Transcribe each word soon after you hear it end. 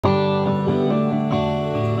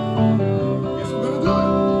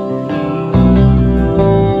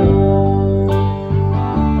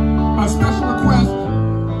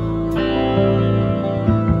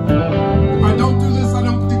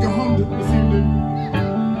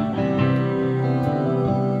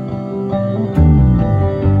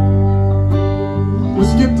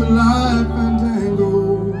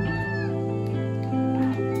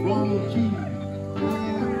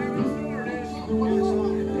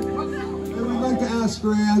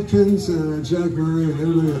Oscar Atkins and Jack Murray and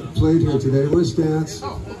everybody that played here today. Let's dance.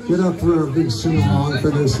 Get up for a big sing-along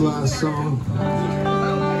for this last song. Oh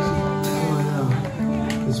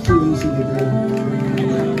yeah, it's pretty easy to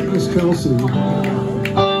do. There's Kelsey. We'll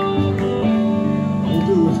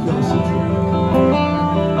do with Kelsey too.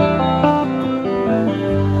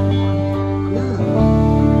 Yeah.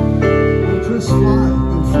 And Chris Fly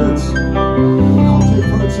and Fritz. And I'll take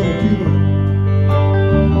parts of the keyboard.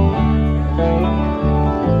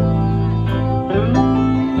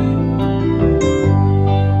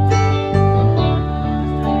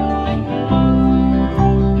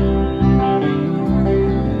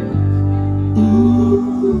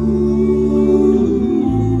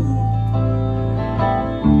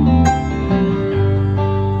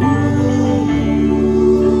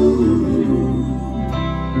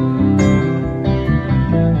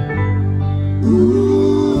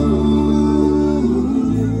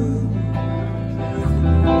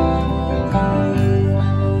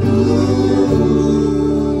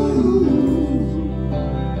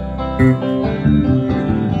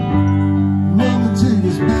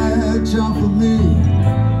 Manatees bad job for me.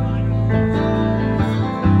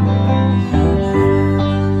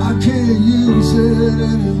 I can't use it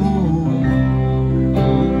anymore.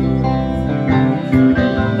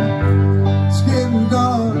 It's getting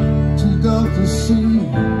dark, too dark to see.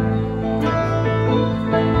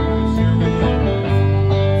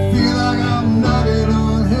 Feel like I'm knocking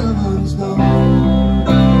on heaven's door.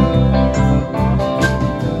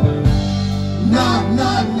 Knock,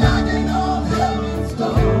 knock, knocking on heaven's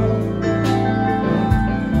door.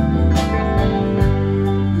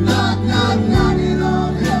 Knock, knock, knocking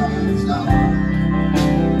on heaven's door.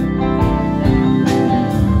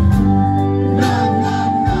 Knock,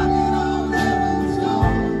 knock, knocking on heaven's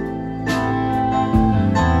door.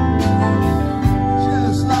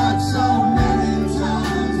 Just like so many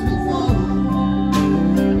times before.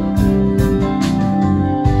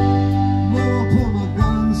 Will I put my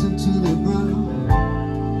guns into the ground?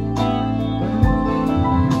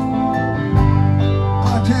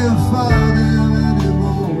 I can't find them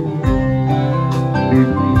anymore.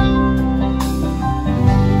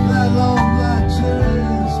 That long black chair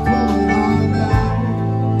is pulling on down.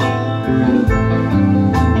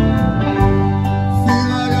 Feel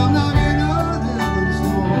like I'm knocking on heaven's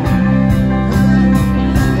door.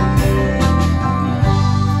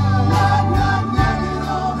 Knock, knock, knocking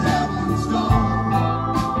on heaven's door.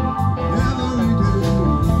 Every day.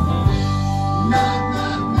 Knock,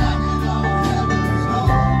 knock, knocking on heaven's door.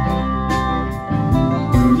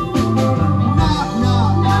 Knock,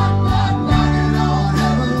 knock, knock, knock, knocking on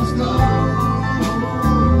heaven's door.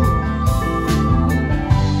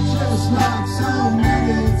 Just like so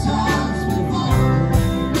many times before.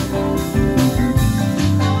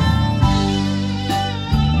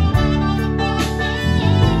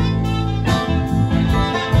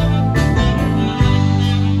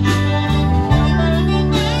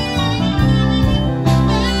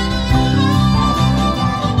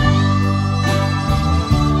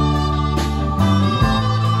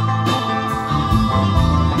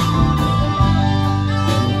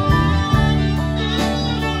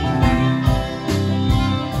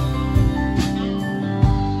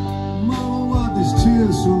 Mama, wipe these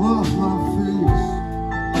tears from off my